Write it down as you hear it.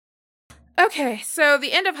Okay, so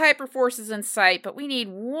the end of Hyperforce is in sight, but we need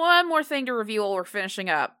one more thing to review while we're finishing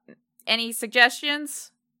up. Any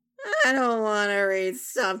suggestions? I don't want to read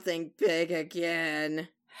something big again.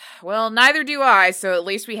 Well, neither do I, so at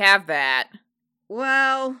least we have that.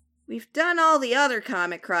 Well, we've done all the other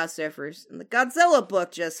comic crossovers, and the Godzilla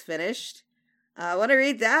book just finished. Want to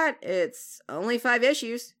read that? It's only 5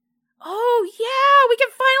 issues. Oh, yeah, we can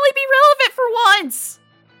finally be relevant for once!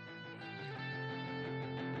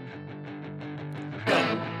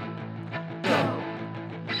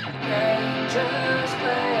 Rangers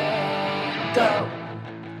play. Go.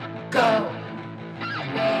 Go.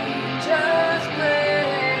 Rangers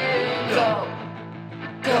play. Go.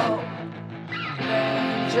 Go.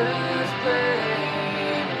 Rangers play.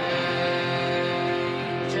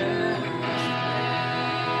 Rangers play.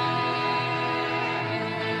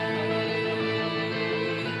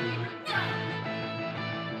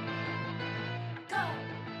 Go.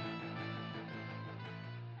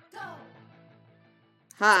 Go.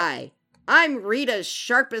 Hi, I'm Rita's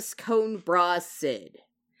sharpest cone bra Sid.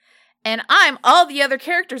 And I'm all the other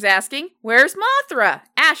characters asking, where's Mothra?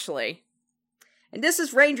 Ashley. And this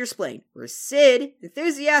is Rangersplain, where Sid,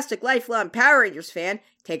 enthusiastic lifelong Power Rangers fan,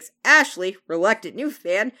 takes Ashley, reluctant new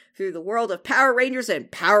fan, through the world of Power Rangers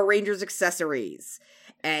and Power Rangers accessories.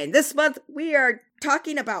 And this month, we are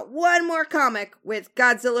talking about one more comic with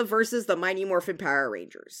Godzilla vs. the Mighty Morphin Power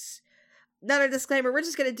Rangers. Another disclaimer, we're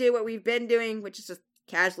just going to do what we've been doing, which is just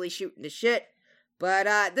casually shooting the shit.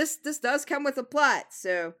 But this does come with a plot,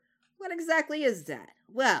 so what exactly is that?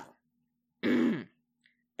 Well,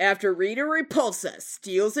 after Rita Repulsa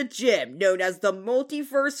steals a gem known as the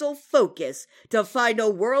Multiversal Focus to find a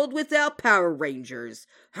world without Power Rangers,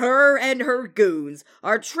 her and her goons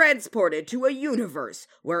are transported to a universe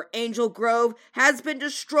where Angel Grove has been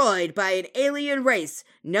destroyed by an alien race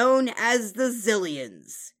known as the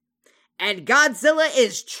Zillions. And Godzilla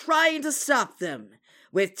is trying to stop them.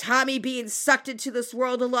 With Tommy being sucked into this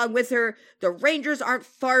world along with her, the Rangers aren't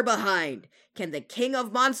far behind. Can the king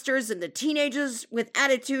of monsters and the teenagers with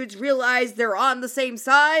attitudes realize they're on the same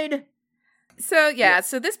side? So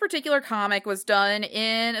this particular comic was done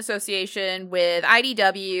in association with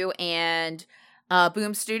IDW and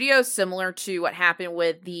Boom Studios, similar to what happened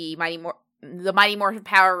with the Mighty Morphin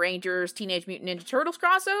Power Rangers Teenage Mutant Ninja Turtles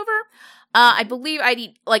crossover. I believe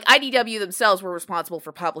IDW themselves were responsible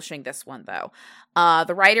for publishing this one, though.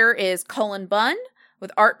 The writer is Cullen Bunn,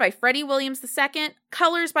 with art by Freddie Williams II,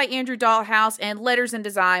 colors by Andrew Dahlhaus, and letters and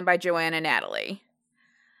design by Joanna Natalie.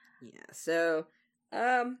 Yeah, so, it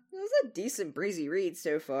was a decent breezy read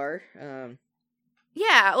so far.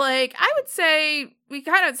 Yeah, I would say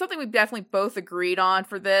something we definitely both agreed on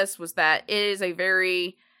for this was that it is a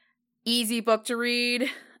very easy book to read.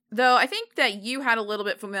 Though I think that you had a little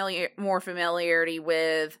bit more familiarity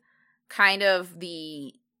with kind of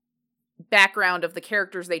the background of the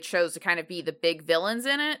characters they chose to kind of be the big villains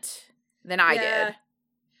in it than I did.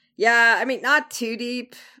 Yeah, I mean, not too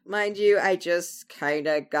deep, mind you. I just kind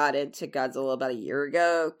of got into Godzilla about a year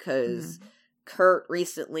ago because Kurt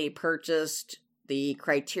recently purchased the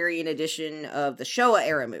Criterion edition of the Showa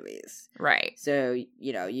era movies. Right. So,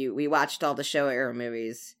 we watched all the Showa era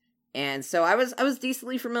movies. And so I was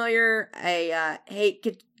decently familiar. I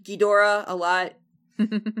hate Ghidorah a lot.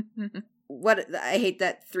 I hate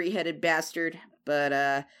that 3-headed bastard.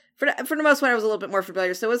 But for the most part, I was a little bit more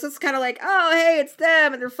familiar. So it was just kind of like, oh, hey, it's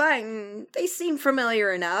them, and they're fighting. They seem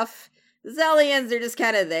familiar enough. The Zellians are just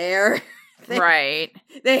kind of there. Right.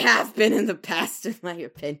 They have been in the past, in my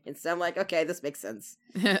opinion. So I'm like, okay, this makes sense.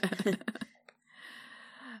 Yeah,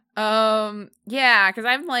 because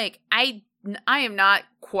I'm I am not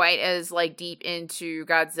quite as deep into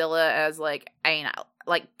Godzilla as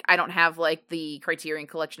I don't have the Criterion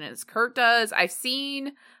collection as Kurt does. I've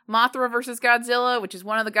seen Mothra vs. Godzilla, which is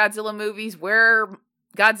one of the Godzilla movies where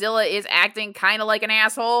Godzilla is acting kind of like an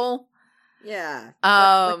asshole. Yeah.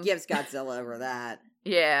 What gives Godzilla over that?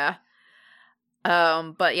 Yeah.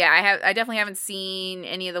 But yeah, I definitely haven't seen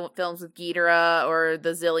any of the films with Ghidorah or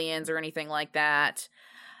the Zillions or anything like that.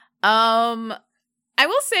 I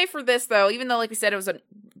will say for this, though, even though, like we said, it was a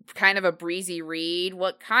kind of a breezy read,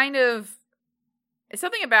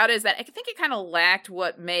 something about it is that I think it kind of lacked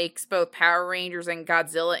what makes both Power Rangers and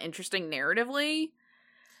Godzilla interesting narratively.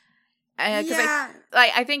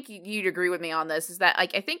 I think you'd agree with me on this, is that, I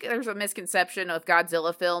think there's a misconception of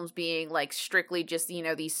Godzilla films being, strictly just,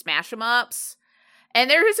 these smash-em-ups. And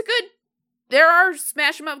there are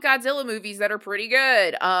smash-em-up Godzilla movies that are pretty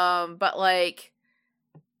good, but,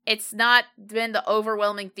 it's not been the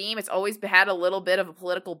overwhelming theme. It's always had a little bit of a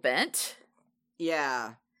political bent.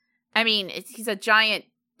 Yeah. I mean, he's a giant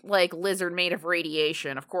like lizard made of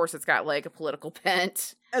radiation. Of course, it's got like a political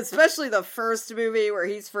bent. Especially the first movie where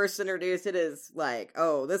he's first introduced, it is like,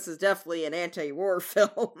 oh, this is definitely an anti-war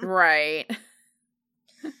film. Right.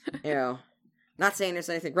 You know, not saying there's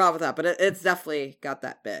anything wrong with that, but it's definitely got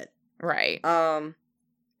that bit. Right.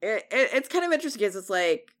 It's kind of interesting because it's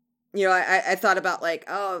like, you know, I thought about like,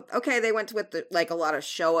 oh, okay, they went with like a lot of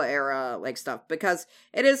Showa era like stuff because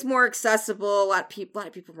it is more accessible. A lot of people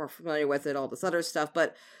are more familiar with it, all this other stuff,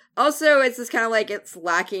 but also it's just kind of like it's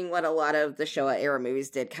lacking what a lot of the Showa era movies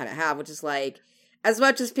did kind of have, which is like, as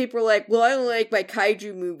much as people are like, well, I don't like my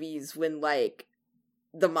kaiju movies when like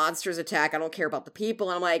the monsters attack, I don't care about the people.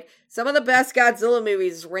 And I'm like, some of the best Godzilla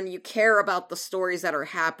movies is when you care about the stories that are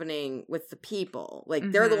happening with the people.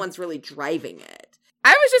 Like, they're the ones really driving it. I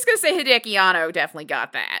was just gonna say Hideaki Anno definitely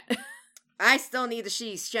got that. I still need to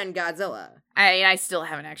see Shin Godzilla. I still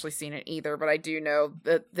haven't actually seen it either, but I do know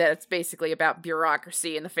that it's basically about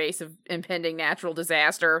bureaucracy in the face of impending natural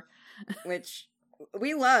disaster. Which,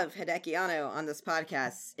 we love Hideaki Anno on this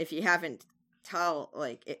podcast. If you haven't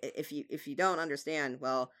if you don't understand,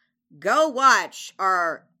 well, go watch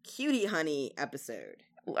our Cutie Honey episode.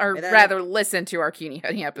 Or rather, listen to our Cutie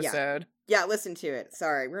Honey episode. Yeah, listen to it.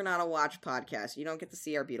 Sorry, we're not a watch podcast. You don't get to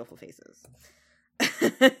see our beautiful faces.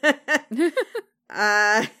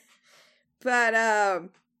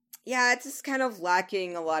 Yeah, it's just kind of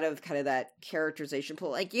lacking a lot of kind of that characterization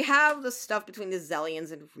pull. Like, you have the stuff between the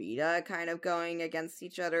Zellions and Rita kind of going against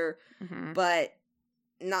each other, but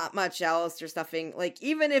not much else. There's nothing, like,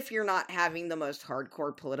 even if you're not having the most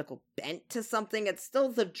hardcore political bent to something, it's still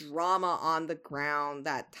the drama on the ground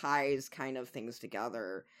that ties kind of things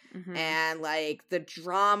together. And, like, the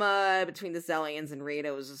drama between the Zellions and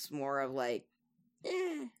Rita was just more of, like,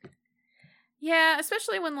 Yeah,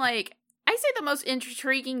 especially when, like, I say the most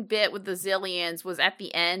intriguing bit with the Zillions was at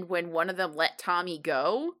the end when one of them let Tommy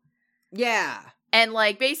go. Yeah. And,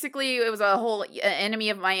 like, basically it was a whole enemy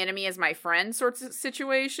of my enemy is my friend sort of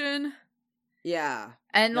situation. Yeah.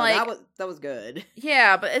 And, no, like... That was good.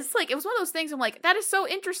 Yeah, but it's, like, it was one of those things I'm like, that is so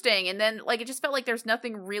interesting. And then, like, it just felt like there's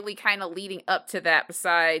nothing really kind of leading up to that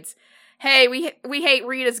besides, hey, we hate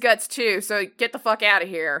Rita's guts too, so get the fuck out of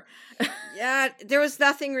here. Yeah, there was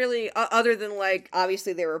nothing really other than, like,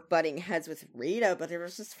 obviously they were butting heads with Rita, but there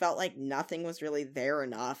was just felt like nothing was really there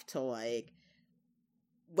enough to, like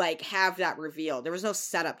have that reveal. There was no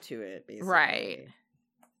setup to it, basically. Right.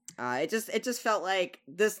 It just felt like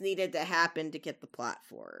this needed to happen to get the plot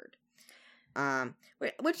forward.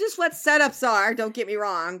 Which is what setups are, don't get me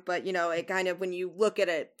wrong, but, you know, it kind of, when you look at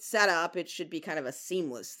it setup, it should be kind of a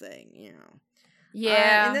seamless thing, you know.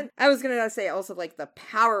 Yeah. And then I was gonna say also, like, the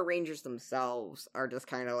Power Rangers themselves are just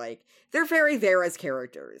kind of like, they're very there as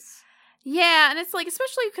characters. Yeah, and it's like,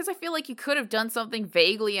 especially because I feel like you could have done something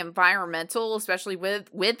vaguely environmental, especially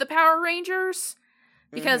with the Power Rangers.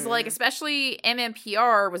 Because, like, especially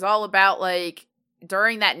MMPR was all about, like,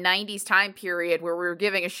 during that 90s time period where we were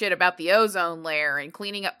giving a shit about the ozone layer and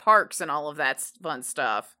cleaning up parks and all of that fun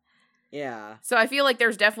stuff. Yeah. So I feel like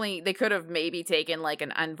there's definitely, they could have maybe taken, like,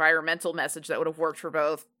 an environmental message that would have worked for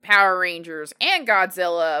both Power Rangers and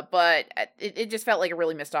Godzilla, but it just felt like a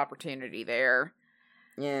really missed opportunity there.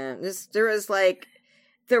 Yeah, there was, like,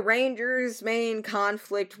 the Rangers' main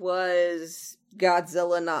conflict was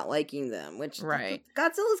Godzilla not liking them, which right.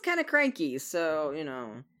 Godzilla's kind of cranky, so, you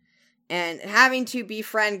know, and having to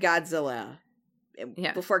befriend Godzilla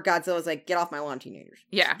before Godzilla's like, get off my lawn, teenagers.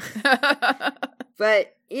 Yeah.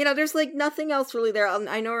 But, you know, there's, like, nothing else really there.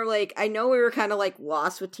 I know we were kind of, like,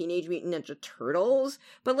 lost with Teenage Mutant Ninja Turtles,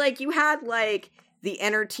 but, like, you had, like, the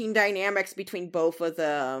teen dynamics between both of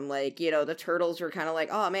them. Like, you know, the Turtles were kind of like,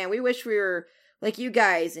 oh, man, we wish we were like you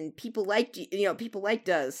guys, and people liked, you know, people liked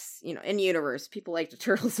us, you know, in the universe, people liked the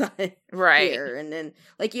Turtles on right here. And then,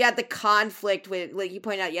 like, you had the conflict with, like you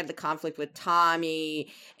pointed out, you had the conflict with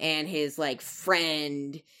Tommy and his, like,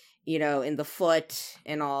 friend, you know, in the Foot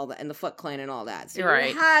and all that, and the Foot Clan and all that. So right.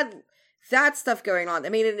 You had that stuff going on.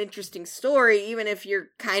 That made it an interesting story, even if you're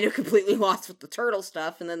kind of completely lost with the Turtle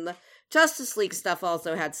stuff. And then the Justice League stuff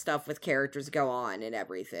also had stuff with characters go on and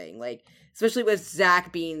everything, like, especially with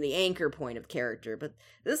Zack being the anchor point of character. But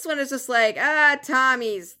this one is just like,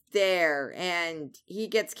 Tommy's there, and he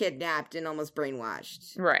gets kidnapped and almost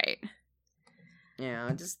brainwashed. Right.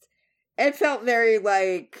 Yeah, just, it felt very,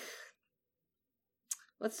 like,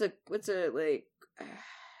 what's a, like,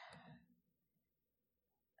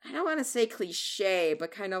 I don't want to say cliche,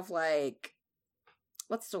 but kind of like,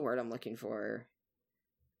 what's the word I'm looking for?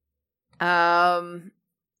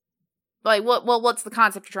 Like, what's the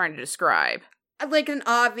concept you're trying to describe? Like an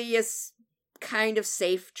obvious kind of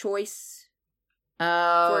safe choice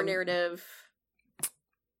for a narrative.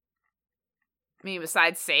 I mean,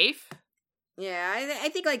 besides safe. Yeah, I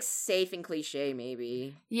think like safe and cliche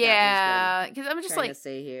maybe. Yeah, because I'm just Trying like, to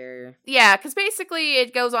say here. yeah, because basically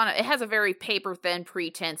it goes on. It has a very paper thin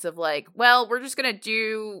pretense of like, well, we're just gonna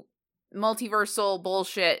do multiversal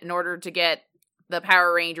bullshit in order to get the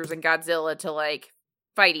Power Rangers and Godzilla to like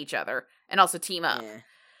fight each other and also team up. Yeah.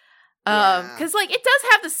 Because like it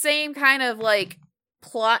does have the same kind of like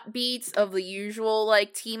plot beats of the usual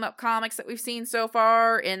like team up comics that we've seen so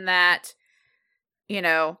far, in that, you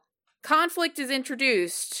know, conflict is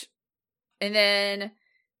introduced and then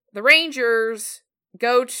the Rangers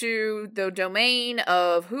go to the domain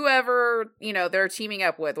of whoever, you know, they're teaming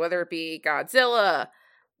up with, whether it be Godzilla,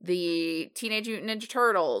 the Teenage Mutant Ninja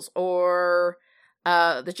Turtles, or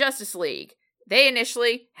the Justice League. They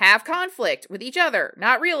initially have conflict with each other,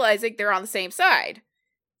 not realizing they're on the same side.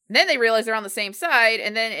 And then they realize they're on the same side,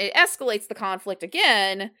 and then it escalates the conflict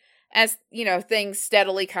again as, you know, things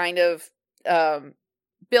steadily kind of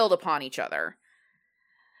build upon each other.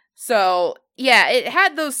 So, yeah, it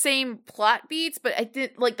had those same plot beats, but I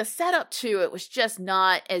did like the setup to it was just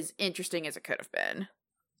not as interesting as it could have been.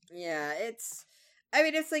 Yeah, it's one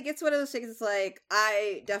of those things. It's like,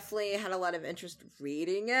 I definitely had a lot of interest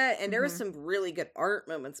reading it, and there was some really good art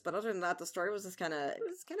moments, but other than that, the story was just kind of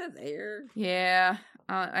there. Yeah,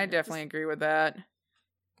 I definitely agree with that.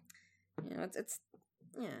 You know, it's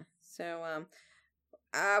yeah. So,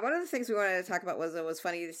 one of the things we wanted to talk about was it was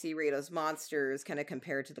funny to see Rita's monsters kind of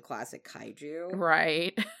compared to the classic kaiju.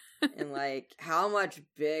 Right. And, like, how much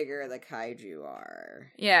bigger the kaiju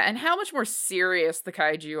are. Yeah, and how much more serious the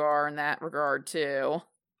kaiju are in that regard, too.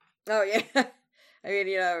 Oh, yeah. I mean,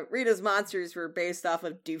 you know, Rita's monsters were based off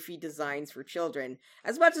of doofy designs for children.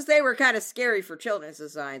 As much as they were kind of scary for children's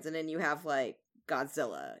designs. And then you have, like,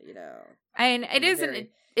 Godzilla, you know. And it is an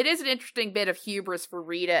interesting bit of hubris for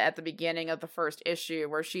Rita at the beginning of the first issue,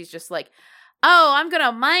 where she's just like, oh, I'm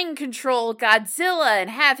gonna mind control Godzilla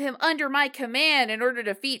and have him under my command in order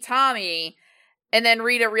to defeat Tommy. And then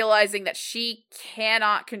Rita realizing that she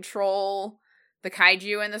cannot control the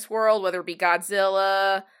kaiju in this world, whether it be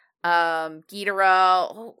Godzilla,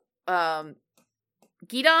 Ghidorah,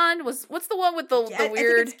 Gidon what's the one with the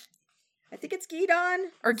weird? I think it's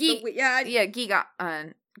Gidon. Or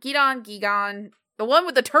Gigon. Gigon. The one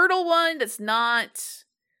with the turtle one that's not.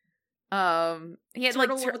 He had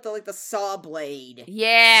turtle one with the saw blade.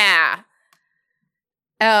 Yeah.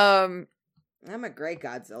 I'm a great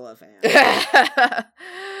Godzilla fan.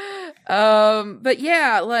 But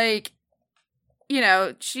yeah, like, you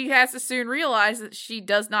know, she has to soon realize that she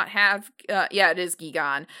does not have. It is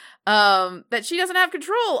Gigon. That she doesn't have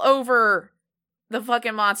control over the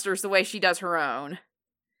fucking monsters the way she does her own.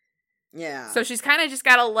 Yeah. So she's kind of just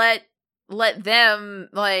gotta let them,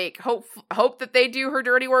 like, hope that they do her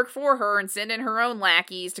dirty work for her and send in her own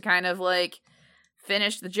lackeys to kind of, like,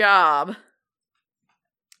 finish the job.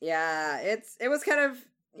 Yeah, it was kind of,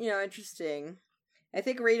 you know, interesting. I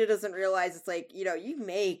think Rita doesn't realize it's like, you know, you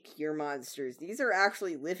make your monsters. These are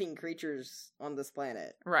actually living creatures on this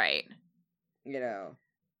planet. Right. You know.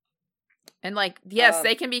 And, like, yes,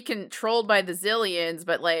 they can be controlled by the Zillions,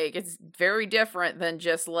 but, like, it's very different than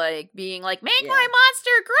just, like, being like, make my monster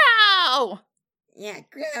grow! Yeah,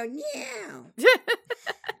 grow now!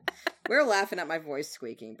 We're laughing at my voice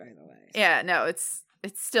squeaking, by the way. So. Yeah, no, it's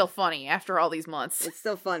still funny after all these months. It's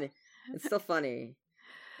still funny.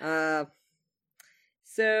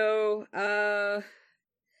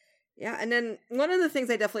 Yeah, and then one of the things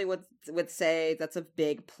I definitely would say that's a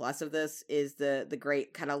big plus of this is the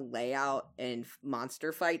great kind of layout and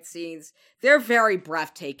monster fight scenes. They're very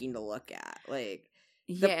breathtaking to look at. Like,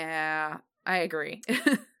 yeah, I agree.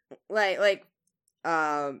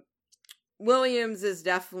 Williams is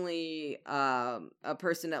definitely a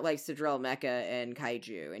person that likes to drill mecha and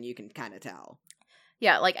kaiju, and you can kind of tell.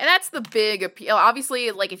 Yeah, like, and that's the big appeal. Obviously,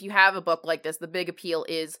 like, if you have a book like this, the big appeal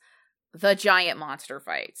is the giant monster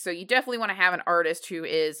fight. So you definitely want to have an artist who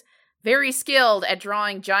is very skilled at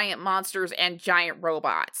drawing giant monsters and giant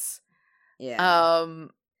robots. Yeah.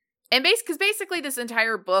 And because basically this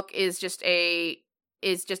entire book is just an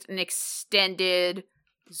extended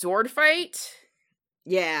Zord fight.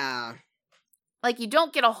 Yeah. Like, you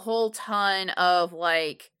don't get a whole ton of,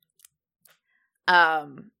 like,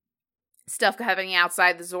 stuff happening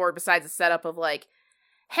outside the Zord besides the setup of, like,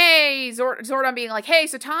 hey, Zordon being like, hey,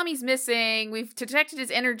 so Tommy's missing. We've detected his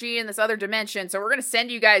energy in this other dimension, so we're going to send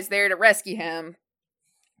you guys there to rescue him.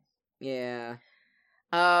 Yeah.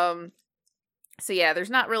 So yeah, there's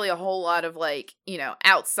not really a whole lot of, like, you know,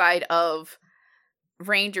 outside of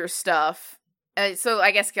Ranger stuff So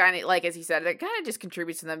I guess kind of like as you said, it kind of just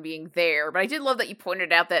contributes to them being there. But I did love that you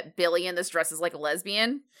pointed out that Billy in this dress is like a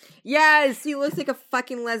lesbian. Yes, he looks like a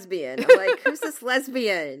fucking lesbian. I'm like, who's this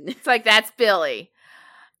lesbian? It's like, that's Billy.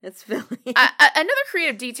 It's Billy. Another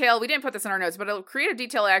creative detail, we didn't put this in our notes, but a creative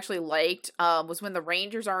detail I actually liked was when the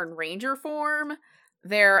Rangers are in Ranger form,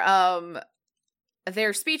 their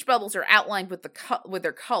speech bubbles are outlined with with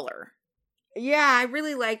their color. Yeah, I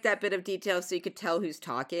really like that bit of detail so you could tell who's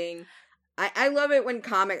talking. I love it when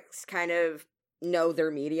comics kind of know their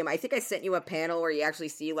medium. I think I sent you a panel where you actually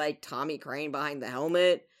see, like, Tommy Crane behind the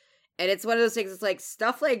helmet. And it's one of those things, it's like,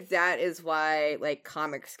 stuff like that is why, like,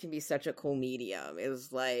 comics can be such a cool medium. It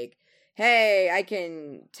was like, hey, I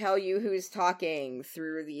can tell you who's talking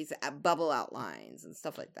through these bubble outlines and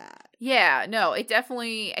stuff like that. Yeah, no, I think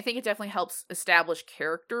it definitely helps establish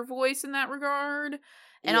character voice in that regard.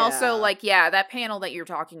 And also, like, that panel that you're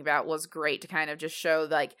talking about was great to kind of just show,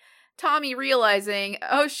 like, Tommy realizing,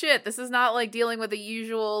 oh shit, this is not like dealing with the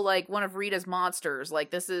usual, like, one of Rita's monsters. Like,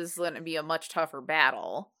 this is going to be a much tougher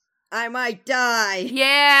battle. I might die.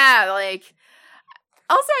 Yeah, like,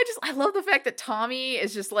 also, I love the fact that Tommy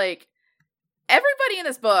is just like, everybody in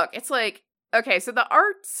this book, it's like, okay, so the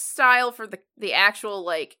art style for the actual,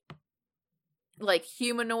 like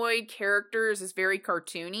humanoid characters is very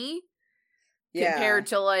cartoony. Yeah. Compared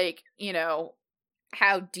to, like, you know,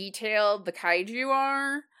 how detailed the kaiju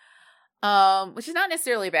are. Which is not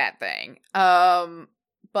necessarily a bad thing.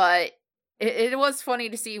 But it was funny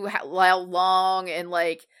to see how long and,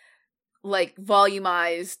 like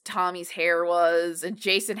volumized Tommy's hair was, and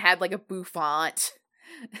Jason had, like, a bouffant.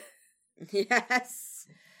 Yes.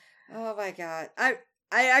 Oh my god. I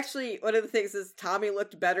actually, one of the things is Tommy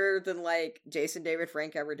looked better than, like, Jason David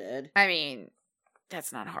Frank ever did. I mean,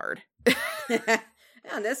 that's not hard.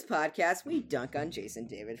 On this podcast, we dunk on Jason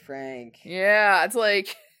David Frank. Yeah, it's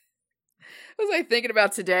like, what was I thinking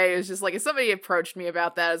about today? It was just like, if somebody approached me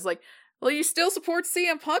about that, it's like, well, you still support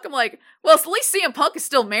CM Punk? I'm like, well, at least CM Punk is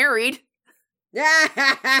still married. Got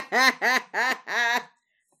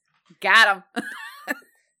him.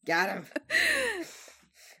 Got him.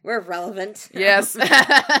 We're relevant. Yes.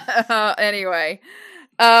 Anyway.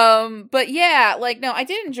 But yeah, like, no, I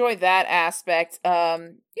did enjoy that aspect.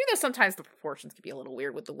 Even though sometimes the proportions could be a little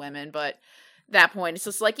weird with the women, but at that point, it's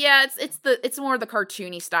just like, yeah, it's more the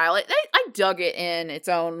cartoony style. I dug it in its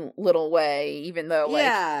own little way, even though, like,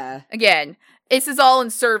 yeah. Again, this is all in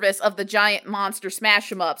service of the giant monster smash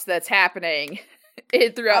 'em ups that's happening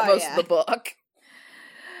throughout most of the book.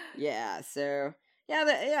 Yeah, so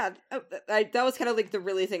that was kind of like the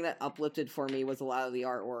really thing that uplifted for me was a lot of the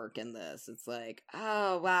artwork in this. It's like,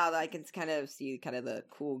 oh wow, I can kind of see kind of the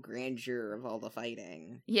cool grandeur of all the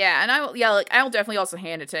fighting. Yeah, and I'll definitely also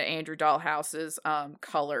hand it to Andrew Dahlhouse's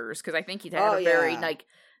colors, because I think he had a very like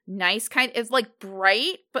nice kind. It's like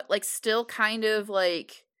bright, but like still kind of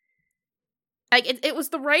like it was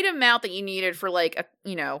the right amount that you needed for, like, a,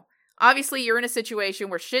 you know, obviously you're in a situation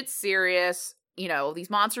where shit's serious. You know, these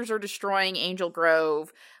monsters are destroying Angel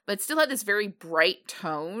Grove, but it still had this very bright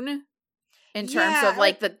tone in terms of,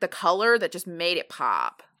 like, the color that just made it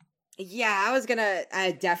pop. Yeah,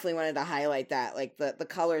 I definitely wanted to highlight that. Like, the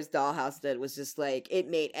colors Dollhouse did was just, like, it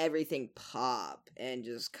made everything pop and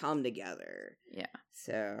just come together. Yeah.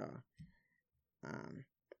 So,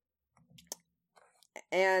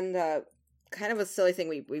 and, kind of a silly thing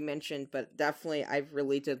we mentioned, but definitely I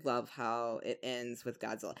really did love how it ends with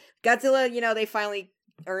Godzilla. Godzilla, you know, they finally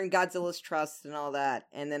earn Godzilla's trust and all that,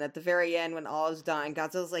 and then at the very end, when all is done,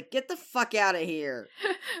 Godzilla's like, get the fuck out of here.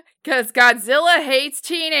 Because Godzilla hates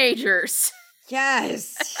teenagers.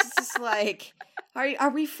 Yes. It's just like, are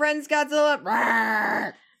we friends, Godzilla?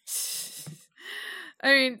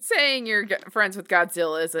 I mean, saying you're friends with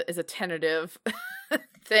Godzilla is a tentative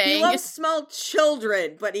thing. He loves small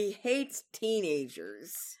children, but he hates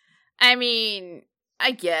teenagers. I mean,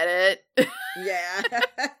 I get it. Yeah.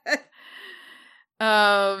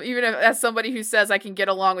 Even as somebody who says I can get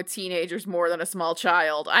along with teenagers more than a small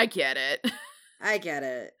child, I get it. I get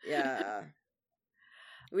it. Yeah.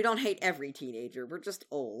 We don't hate every teenager. We're just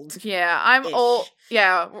old. Yeah, I'm old.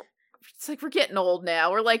 Yeah. It's like we're getting old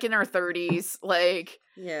now. We're like in our 30s. Like,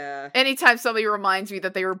 yeah. Anytime somebody reminds me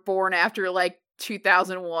that they were born after like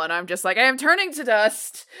 2001, I'm just like, I am turning to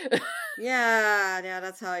dust. Yeah,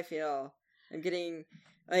 that's how I feel. I'm getting,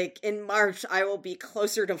 like, in March, I will be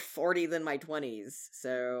closer to 40 than my 20s.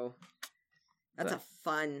 So, that's a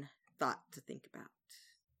fun thought to think about.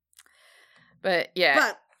 But, yeah.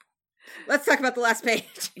 But, let's talk about the last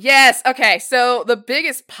page. Yes, okay. So, the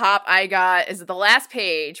biggest pop I got is the last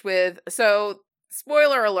page with, so,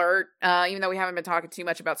 spoiler alert, even though we haven't been talking too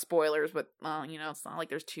much about spoilers, but, it's not like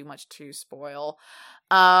there's too much to spoil.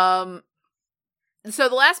 So the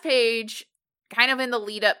last page, kind of in the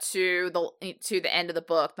lead up to the end of the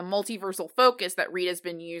book, the multiversal focus that Rita's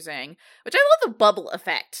been using, which I love the bubble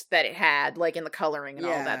effect that it had, like, in the coloring and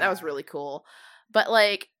all that. That was really cool. But,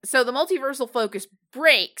 like, so the multiversal focus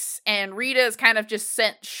breaks, and Rita is kind of just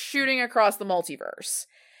sent shooting across the multiverse.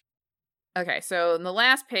 Okay, so in the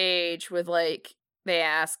last page with, like, they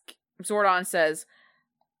ask, Zordon says,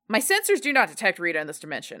 "My sensors do not detect Rita in this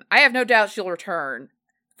dimension. I have no doubt she'll return.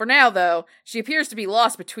 For now, though, she appears to be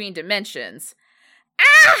lost between dimensions."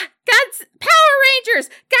 Ah! Power Rangers!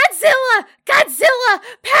 Godzilla!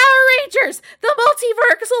 Power Rangers! The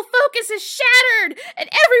multiversal focus is shattered! And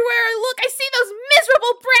everywhere I look, I see those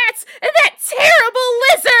miserable brats and that terrible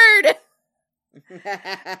lizard!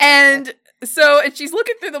 And she's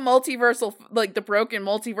looking through the multiversal, like the broken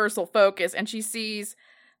multiversal focus, and she sees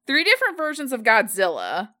 3 different versions of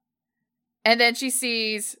Godzilla. And then she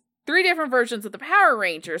sees 3 different versions of the Power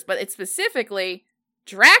Rangers, but it's specifically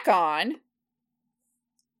Dracon,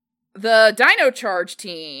 the Dino Charge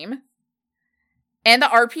team, and the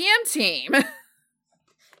RPM team.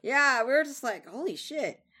 Yeah, we were just like, holy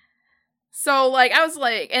shit. So, like, I was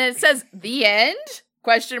like, and it says, "The end?"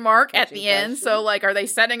 At the end. So, like, are they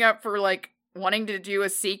setting up for, like, wanting to do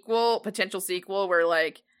a potential sequel, where,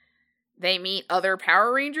 like, they meet other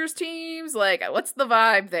Power Rangers teams? Like, what's the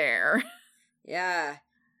vibe there? Yeah,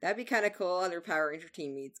 that'd be kind of cool. Other Power Ranger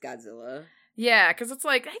team meets Godzilla. Yeah, because it's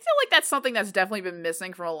like, I feel like that's something that's definitely been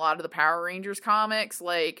missing from a lot of the Power Rangers comics.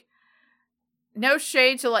 Like, no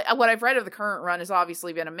shade to, like, what I've read of the current run has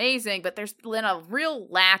obviously been amazing, but there's been a real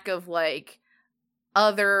lack of, like,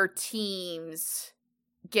 other teams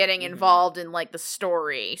getting involved in, like, the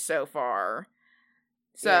story so far.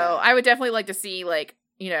 So, Yeah. I would definitely like to see, like,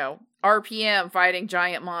 RPM fighting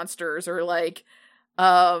giant monsters, or, like,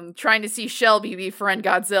 trying to see Shelby befriend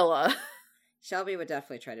Godzilla. Shelby would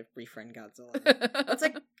definitely try to befriend Godzilla. It's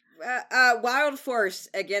like Wild Force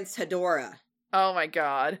against Hedorah. Oh my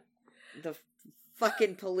god. The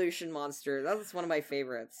fucking pollution monster. That was one of my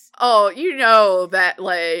favorites. Oh, you know that,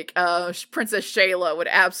 like, Princess Shayla would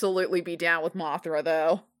absolutely be down with Mothra,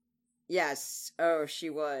 though. Yes. Oh,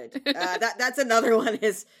 she would. That's another one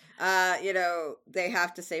is, they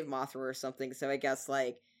have to save Mothra or something, so I guess,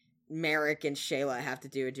 like, Merrick and Shayla have to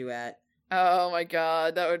do a duet. Oh my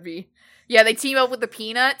god, that would be... Yeah, they team up with the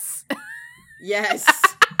Peanuts. Yes.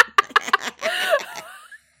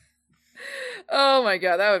 Oh my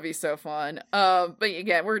god, that would be so fun. But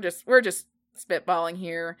again, we're just spitballing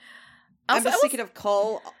here. I'm just thinking of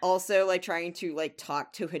Cole also, like, trying to, like,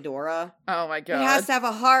 talk to Hedorah. Oh my god. He has to have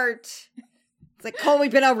a heart. It's like, Cole,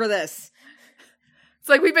 we've been over this. It's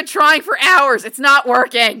like, we've been trying for hours. It's not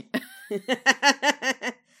working.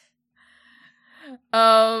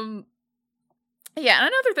 Yeah,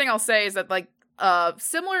 and another thing I'll say is that, like,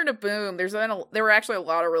 similar to Boom, there were actually a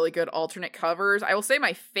lot of really good alternate covers. I will say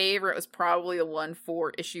my favorite was probably the one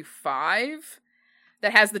for issue 5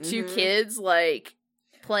 that has the 2 kids, like,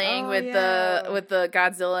 playing with the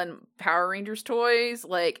Godzilla and Power Rangers toys.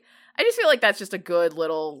 Like, I just feel like that's just a good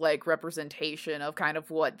little, like, representation of kind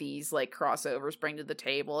of what these, like, crossovers bring to the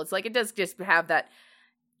table. It's like, it does just have that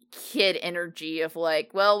kid energy of,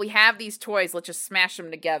 like, well, we have these toys, let's just smash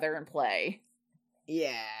them together and play.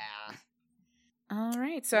 Yeah. All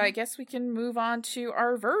right, so I guess we can move on to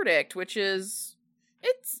our verdict, which is,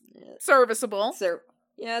 it's serviceable.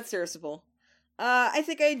 It's serviceable. I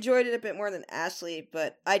think I enjoyed it a bit more than Ashley,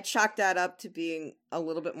 but I chalked that up to being a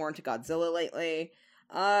little bit more into Godzilla lately.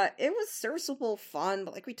 It was serviceable fun,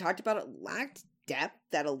 but like we talked about, it lacked depth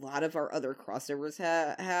that a lot of our other crossovers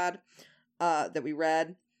had that we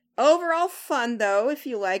read. Overall fun, though, if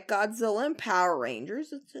you like Godzilla and Power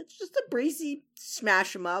Rangers. It's just a breezy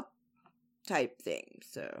smash 'em up type thing.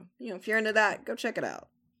 So, if you're into that, go check it out.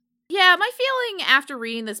 Yeah, my feeling after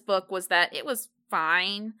reading this book was that it was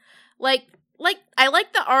fine. Like I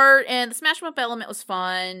liked the art, and the smash 'em up element was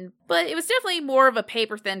fun, but it was definitely more of a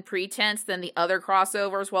paper-thin pretense than the other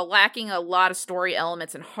crossovers, while lacking a lot of story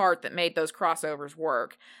elements and heart that made those crossovers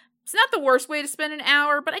work. It's not the worst way to spend an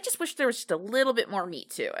hour, but I just wish there was just a little bit more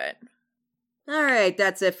meat to it. Alright,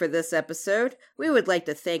 that's it for this episode. We would like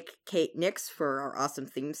to thank Kate Nix for our awesome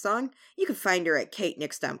theme song. You can find her at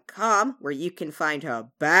katenix.com, where you can find her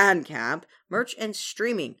Bandcamp, merch, and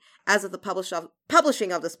streaming. As of the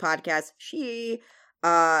publishing of this podcast, she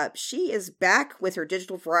is back with her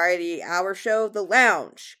digital variety hour show, The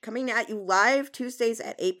Lounge, coming at you live Tuesdays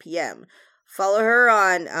at 8 p.m. Follow her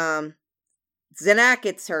on Zanak,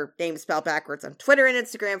 it's her name spelled backwards, on Twitter and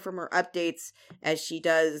Instagram for more updates, as she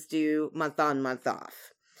does do month on, month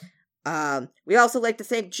off. We also like to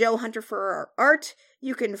thank Joe Hunter for our art.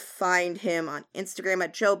 You can find him on Instagram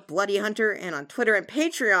at Joe Bloody Hunter and on Twitter and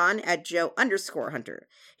Patreon at Joe_Hunter.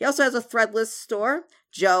 He also has a Threadless store,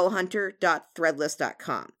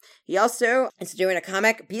 joehunter.threadless.com. He also is doing a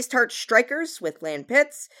comic, Beastheart Strikers, with Land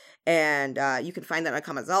Pitts, and you can find that on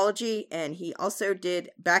Comixology. And he also did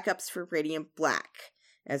backups for Radiant Black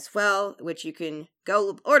as well, which you can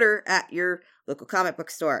go order at your local comic book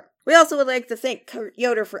store. We also would like to thank Kurt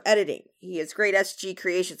Yoder for editing. He has Great SG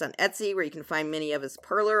Creations on Etsy, where you can find many of his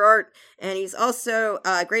perler art, and he's also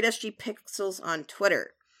Great SG Pixels on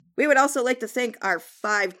Twitter. We would also like to thank our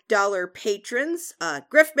 $5 patrons.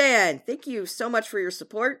 Griffman, thank you so much for your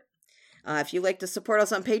support. If you'd like to support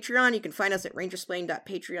us on Patreon, you can find us at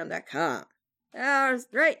rangersplain.patreon.com.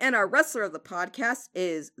 Right, and our wrestler of the podcast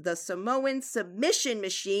is the Samoan Submission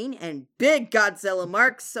Machine and Big Godzilla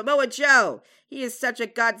Mark, Samoa Joe. He is such a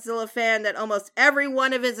Godzilla fan that almost every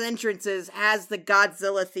one of his entrances has the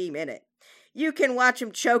Godzilla theme in it. You can watch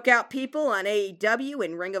him choke out people on AEW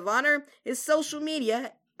and Ring of Honor. His social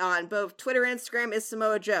media on both Twitter and Instagram is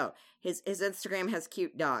Samoa Joe. His Instagram has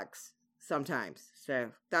cute dogs sometimes,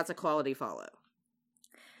 so that's a quality follow.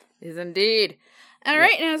 Is indeed. All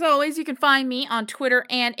right, and as always, you can find me on Twitter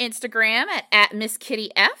and Instagram at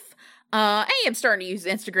MissKittyF. I am starting to use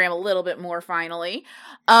Instagram a little bit more finally.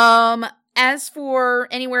 As for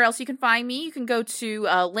anywhere else you can find me, you can go to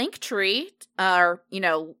Linktree,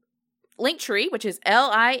 Linktree, which is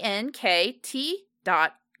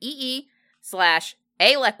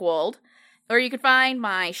linkt.ee/Alecwold, or you can find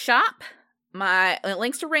my shop, my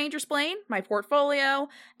links to Rangersplain, my portfolio,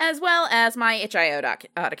 as well as my itch.io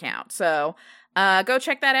account. So go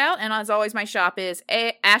check that out. And as always, my shop is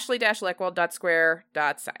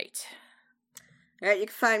ashley-leckwell.square.site. All right, you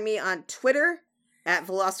can find me on Twitter at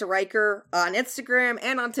Velociriker, on Instagram,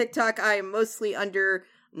 and on TikTok. I am mostly under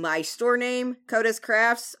my store name, Coda's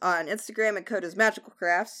Crafts, on Instagram at Coda's Magical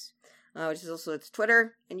Crafts, which is also its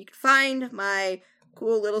Twitter. And you can find my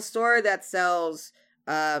cool little store that sells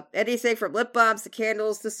anything from lip balms to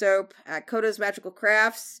candles to soap at Coda's Magical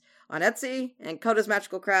Crafts on Etsy and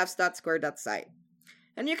codasmagicalcrafts.square.site.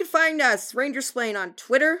 And you can find us, Rangersplain, on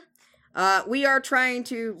Twitter. We are trying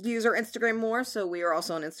to use our Instagram more, so we are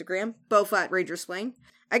also on Instagram, both at Rangersplain.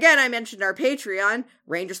 Again, I mentioned our Patreon,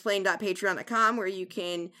 rangersplain.patreon.com, where you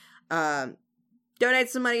can donate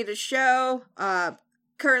some money to the show.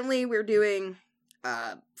 Currently, we're doing,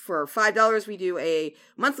 for $5, we do a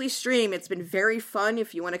monthly stream. It's been very fun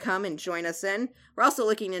if you want to come and join us in. We're also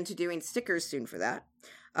looking into doing stickers soon for that.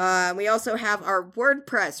 We also have our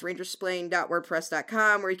WordPress,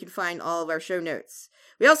 rangersplain.wordpress.com, where you can find all of our show notes.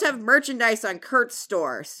 We also have merchandise on Kurt's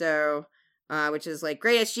store, so, which is like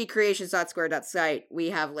greatsgcreations.square.site.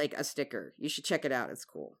 We have like a sticker. You should check it out. It's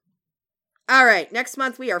cool. All right, next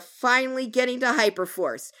month we are finally getting to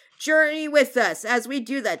Hyperforce. Journey with us as we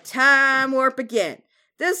do the Time Warp again.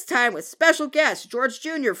 This time with special guest George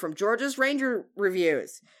Jr. from George's Ranger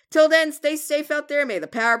Reviews. Till then, stay safe out there. May the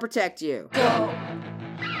power protect you. Go.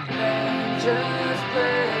 Rangers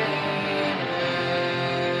play.